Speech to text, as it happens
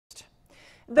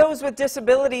Those with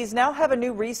disabilities now have a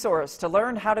new resource to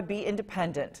learn how to be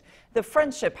independent. The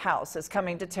Friendship House is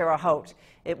coming to Terre Haute.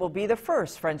 It will be the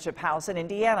first Friendship House in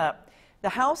Indiana. The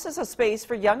house is a space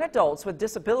for young adults with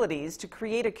disabilities to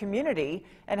create a community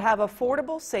and have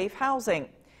affordable, safe housing.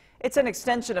 It's an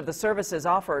extension of the services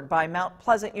offered by Mount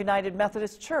Pleasant United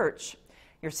Methodist Church.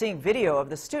 You're seeing video of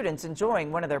the students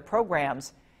enjoying one of their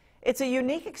programs. It's a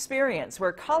unique experience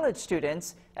where college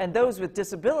students and those with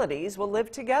disabilities will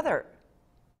live together.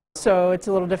 So it's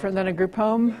a little different than a group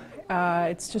home.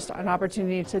 It's just an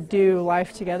opportunity to do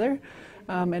life together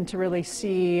and to really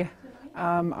see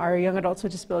our young adults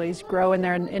with disabilities grow in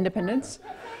their independence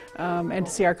and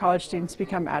to see our college students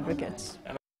become advocates.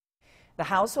 The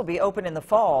house will be open in the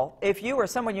fall. If you or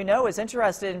someone you know is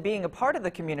interested in being a part of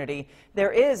the community,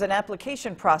 there is an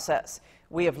application process.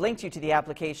 We have linked you to the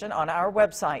application on our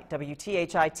website,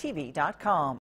 WTHI-TV.com.